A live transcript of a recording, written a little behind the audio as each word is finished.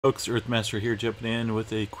Folks, Earthmaster here, jumping in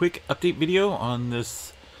with a quick update video on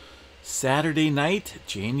this Saturday night.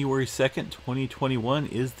 January 2nd, 2021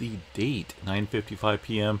 is the date, 9:55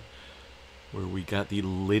 p.m., where we got the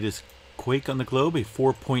latest quake on the globe, a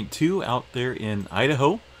 4.2 out there in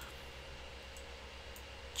Idaho.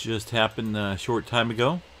 Just happened a short time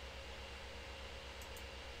ago.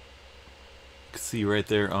 You can see right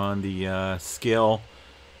there on the scale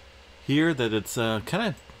here that it's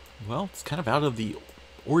kind of out of the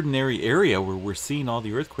ordinary area where we're seeing all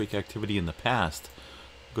the earthquake activity in the past.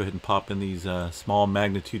 Go ahead and pop in these small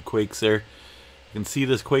magnitude quakes there. You can see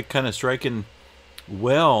this quake kind of striking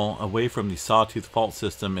well away from the Sawtooth Fault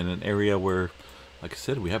System in an area where, like I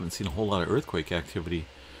said, we haven't seen a whole lot of earthquake activity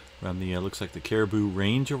around the looks like the Caribou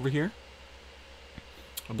Range over here.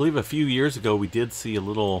 I believe a few years ago we did see a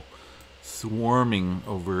little swarming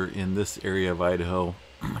over in this area of Idaho.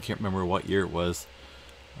 I can't remember what year it was.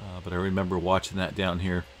 But I remember watching that down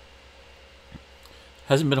here.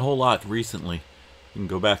 Hasn't been a whole lot recently. You can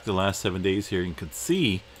go back to the last 7 days here. You can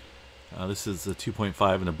see this is a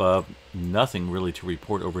 2.5 and above. Nothing really to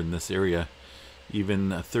report over in this area.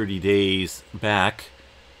 Even 30 days back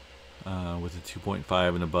with a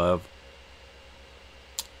 2.5 and above,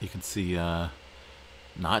 you can see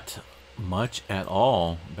not much at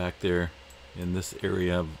all back there in this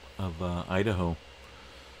area of Idaho.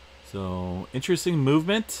 So, interesting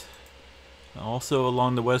movement. Also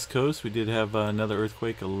along the west coast, we did have another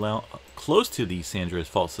earthquake close to the San Andreas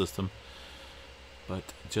Fault System.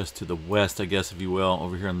 But just to the west, I guess, if you will,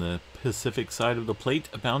 over here on the Pacific side of the plate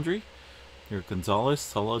boundary. Here Gonzales,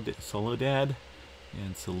 Soledad,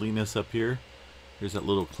 and Salinas up here. There's that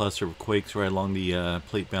little cluster of quakes right along the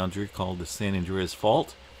plate boundary called the San Andreas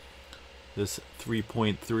Fault. This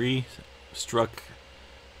 3.3 struck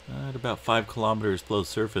at about 5 kilometers below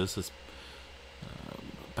surface. It's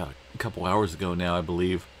about a couple hours ago now, I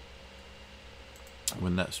believe.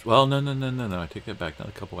 When that's no, I take that back. Not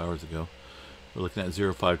a couple hours ago. We're looking at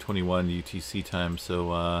 0521 UTC time.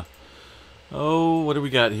 So, what do we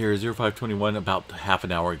got here? 0521, about half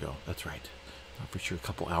an hour ago. That's right. Not for sure a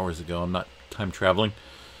couple hours ago. I'm not time traveling.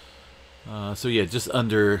 So yeah, just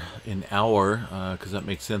under an hour, because that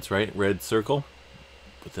makes sense, right? Red circle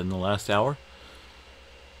within the last hour.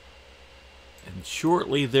 And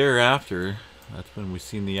shortly thereafter, that's when we've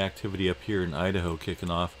seen the activity up here in Idaho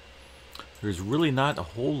kicking off. There's really not a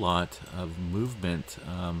whole lot of movement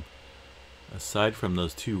aside from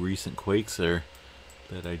those two recent quakes there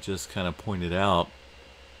that I just kind of pointed out.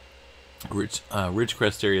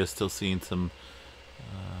 Ridgecrest area is still seeing some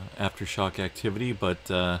aftershock activity, but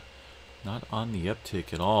not on the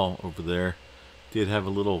uptick at all over there. Did have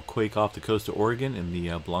a little quake off the coast of Oregon in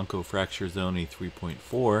the Blanco fracture zone, a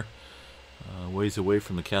 3.4. Ways away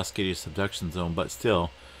from the Cascadia subduction zone, but still,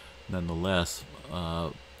 nonetheless,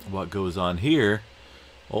 what goes on here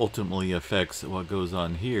ultimately affects what goes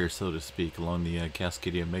on here, so to speak, along the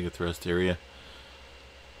Cascadia megathrust area.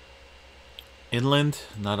 Inland,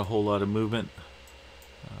 not a whole lot of movement.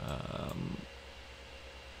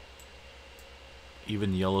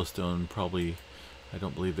 Even Yellowstone, probably, I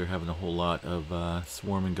don't believe they're having a whole lot of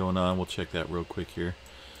swarming going on. We'll check that real quick here.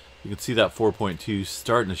 You can see that 4.2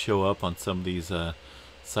 starting to show up on some of these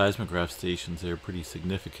seismograph stations there pretty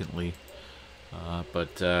significantly.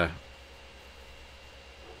 But hold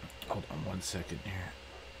on 1 second here.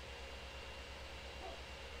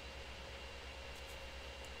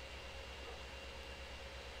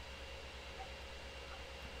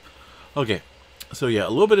 Okay, so yeah, a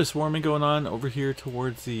little bit of swarming going on over here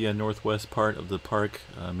towards the northwest part of the park,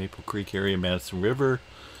 Maple Creek area, Madison River.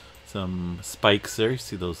 Some spikes there. You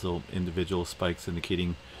see those little individual spikes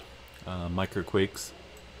indicating microquakes.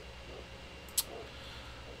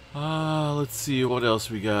 Let's see what else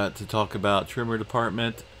we got to talk about. Trimmer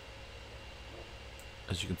department.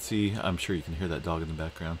 As you can see, I'm sure you can hear that dog in the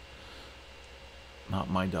background. Not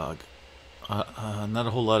my dog. Not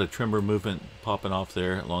a whole lot of trimmer movement popping off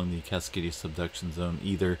there along the Cascadia subduction zone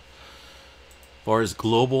either. As far as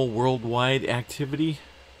global, worldwide activity,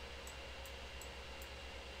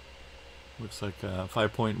 looks like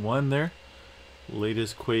 5.1 there.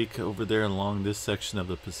 Latest quake over there along this section of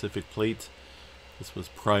the Pacific Plate. This was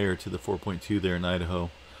prior to the 4.2 there in Idaho.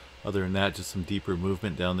 Other than that, just some deeper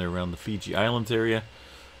movement down there around the Fiji Islands area.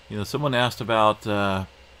 You know, someone asked about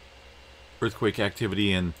earthquake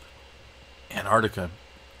activity in Antarctica.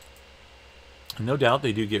 No doubt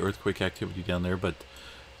they do get earthquake activity down there, but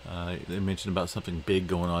they mentioned about something big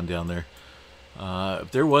going on down there.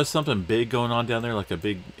 If there was something big going on down there, like a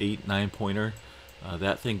big 8-9 pointer,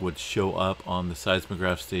 that thing would show up on the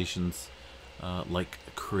seismograph stations like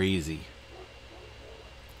crazy.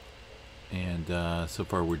 And so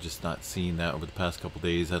far we're just not seeing that over the past couple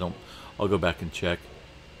days. I'll go back and check.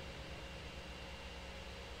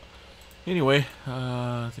 Anyway,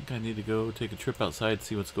 I think I need to go take a trip outside,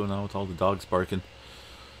 see what's going on with all the dogs barking.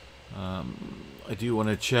 I do want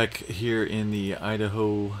to check here in the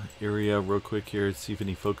Idaho area real quick here, see if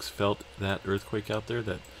any folks felt that earthquake out there,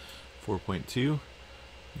 that 4.2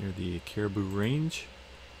 near the Caribou Range.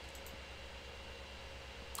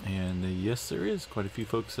 And yes, there is quite a few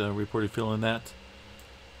folks reported feeling that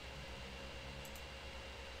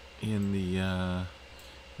in the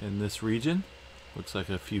in this region. Looks like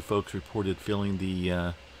a few folks reported feeling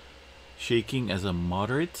the shaking as a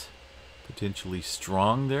moderate, potentially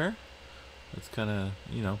strong there. That's kind of,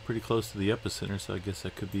 you know, pretty close to the epicenter, so I guess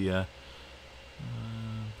that could be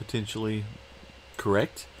potentially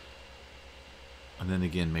correct. And then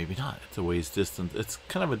again, maybe not. It's a ways distance. It's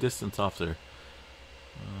kind of a distance off there.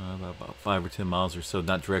 About 5 or 10 miles or so,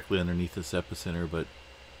 not directly underneath this epicenter, but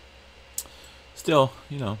still,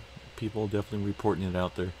 you know, people definitely reporting it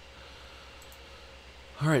out there.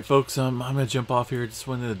 Alright folks, I'm going to jump off here. Just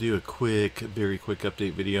wanted to do a very quick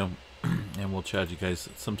update video, and we'll chat you guys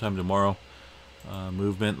sometime tomorrow.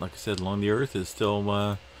 Movement, like I said, along the earth is still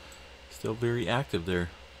very active there.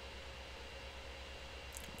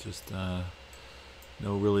 Just no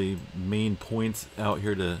really main points out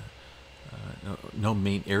here to, no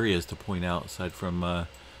main areas to point out aside from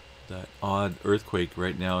that odd earthquake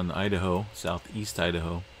right now in Idaho, southeast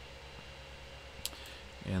Idaho,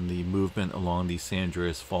 and the movement along the San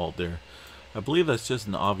Andreas Fault there. I believe that's just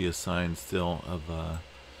an obvious sign still of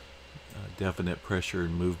definite pressure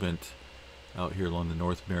and movement out here along the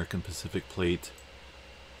North American Pacific Plate.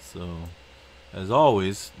 So, as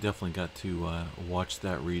always, definitely got to watch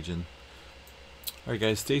that region. Alright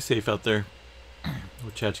guys, stay safe out there.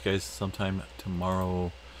 We'll chat you guys sometime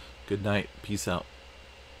tomorrow. Good night. Peace out.